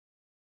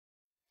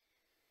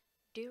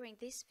During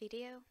this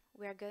video,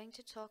 we are going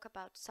to talk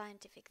about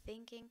scientific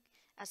thinking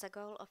as a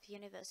goal of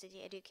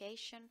university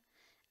education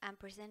and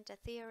present a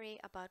theory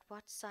about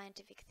what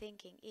scientific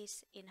thinking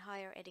is in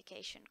higher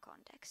education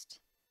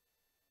context.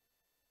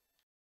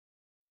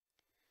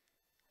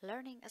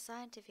 Learning a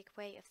scientific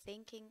way of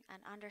thinking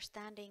and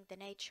understanding the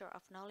nature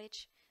of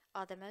knowledge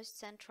are the most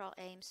central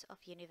aims of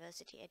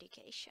university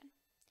education.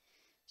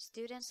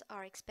 Students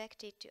are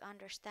expected to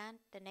understand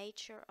the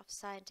nature of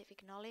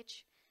scientific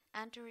knowledge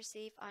and to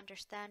receive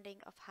understanding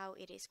of how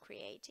it is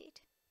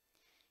created.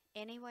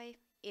 Anyway,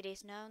 it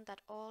is known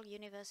that all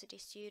university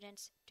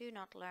students do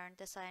not learn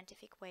the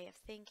scientific way of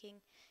thinking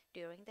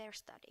during their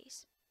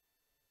studies.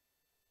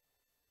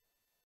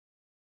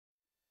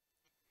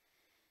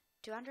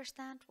 To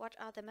understand what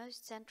are the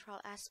most central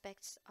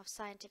aspects of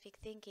scientific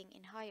thinking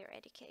in higher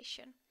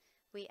education,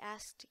 we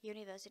asked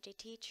university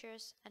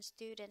teachers and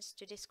students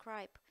to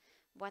describe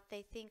what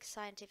they think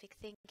scientific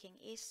thinking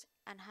is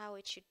and how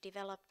it should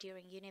develop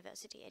during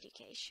university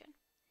education.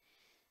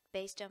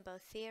 Based on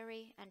both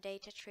theory and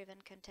data-driven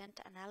content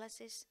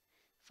analysis,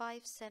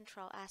 5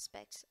 central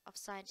aspects of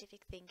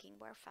scientific thinking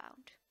were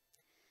found.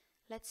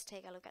 Let's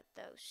take a look at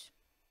those.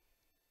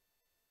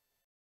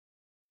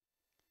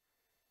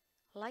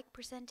 Like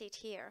presented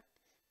here,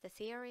 the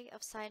theory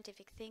of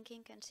scientific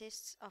thinking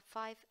consists of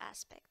 5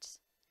 aspects: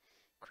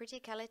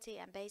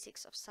 criticality and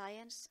basics of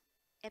science,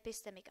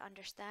 epistemic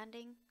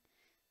understanding,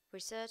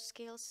 research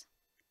skills,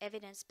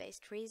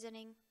 evidence-based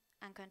reasoning,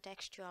 and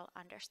contextual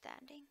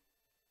understanding.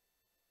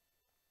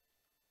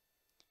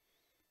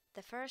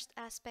 The first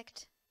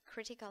aspect,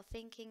 critical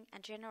thinking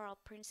and general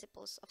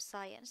principles of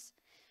science,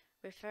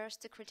 refers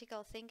to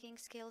critical thinking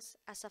skills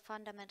as a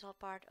fundamental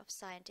part of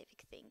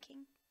scientific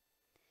thinking.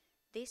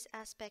 This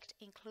aspect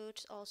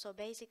includes also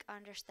basic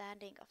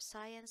understanding of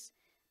science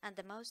and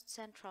the most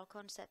central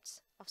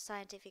concepts of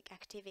scientific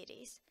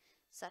activities,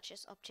 such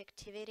as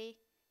objectivity,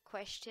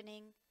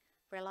 questioning,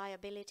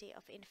 reliability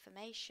of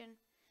information,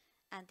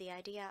 and the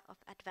idea of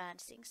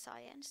advancing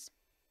science.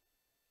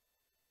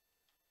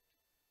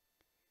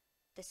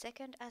 The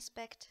second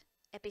aspect,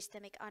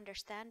 epistemic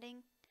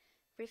understanding,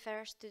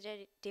 refers to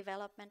the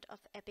development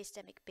of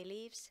epistemic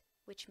beliefs,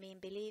 which mean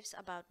beliefs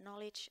about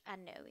knowledge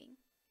and knowing.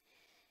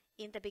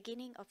 In the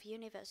beginning of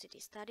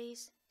university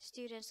studies,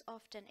 students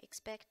often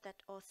expect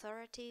that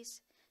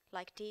authorities,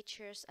 like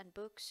teachers and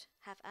books,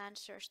 have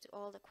answers to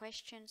all the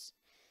questions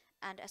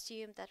and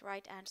assume that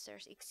right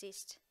answers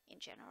exist in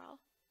general.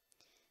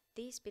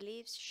 These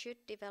beliefs should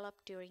develop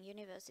during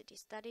university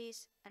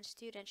studies, and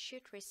students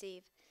should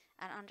receive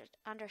an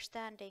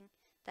understanding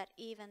that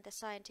even the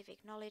scientific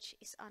knowledge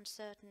is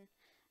uncertain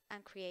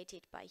and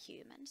created by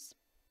humans.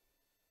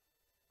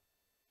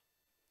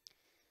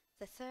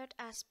 The third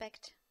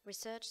aspect,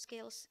 research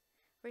skills,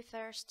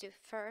 refers to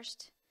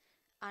first,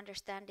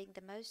 understanding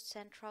the most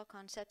central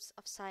concepts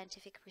of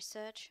scientific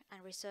research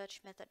and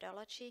research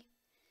methodology.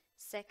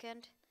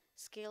 Second,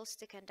 skills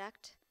to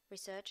conduct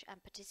research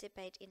and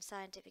participate in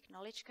scientific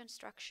knowledge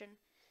construction.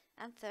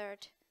 And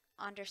third,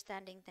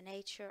 understanding the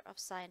nature of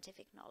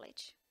scientific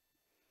knowledge.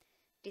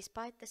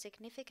 Despite the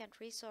significant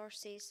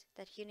resources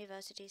that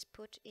universities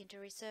put into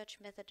research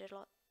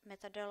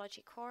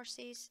methodology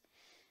courses,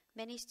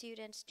 many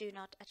students do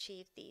not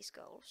achieve these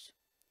goals.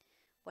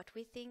 What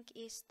we think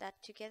is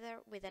that together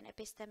with an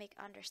epistemic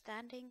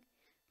understanding,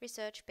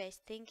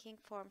 research-based thinking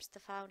forms the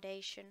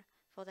foundation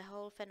for the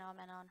whole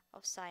phenomenon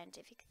of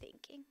scientific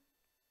thinking.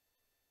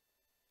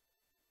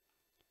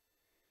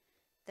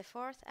 The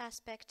fourth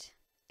aspect,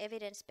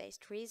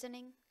 evidence-based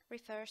reasoning,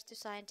 refers to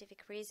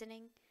scientific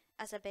reasoning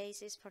as a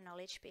basis for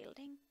knowledge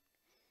building.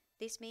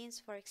 This means,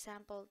 for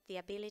example, the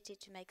ability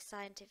to make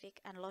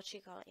scientific and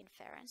logical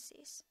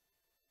inferences.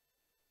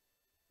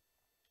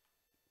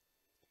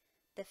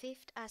 The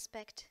fifth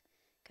aspect,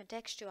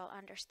 contextual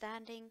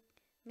understanding,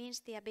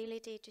 means the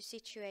ability to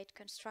situate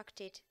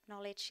constructed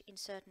knowledge in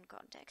certain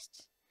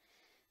contexts.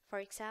 For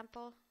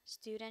example,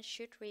 students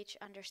should reach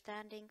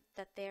understanding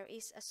that there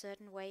is a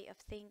certain way of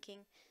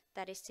thinking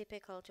that is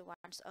typical to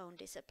one's own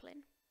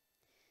discipline.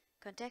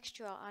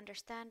 Contextual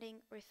understanding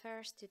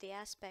refers to the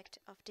aspect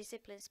of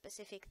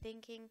discipline-specific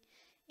thinking,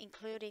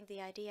 including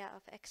the idea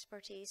of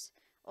expertise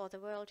or the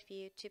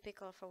worldview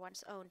typical for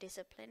one's own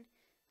discipline,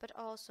 but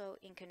also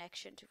in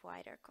connection to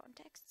wider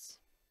contexts.